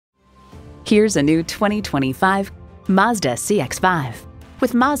Here's a new 2025 Mazda CX-5.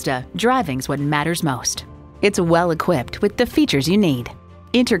 With Mazda, driving's what matters most. It's well equipped with the features you need.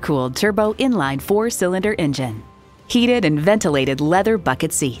 Intercooled turbo inline 4-cylinder engine, heated and ventilated leather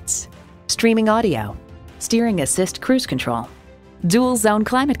bucket seats, streaming audio, steering assist cruise control, dual zone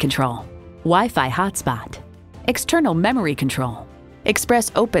climate control, Wi-Fi hotspot, external memory control,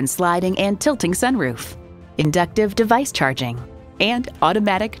 express open sliding and tilting sunroof, inductive device charging, and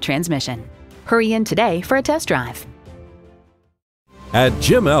automatic transmission. Hurry in today for a test drive. At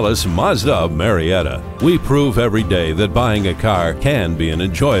Jim Ellis Mazda of Marietta, we prove every day that buying a car can be an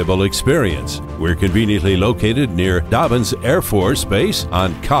enjoyable experience. We're conveniently located near Dobbins Air Force Base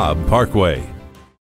on Cobb Parkway.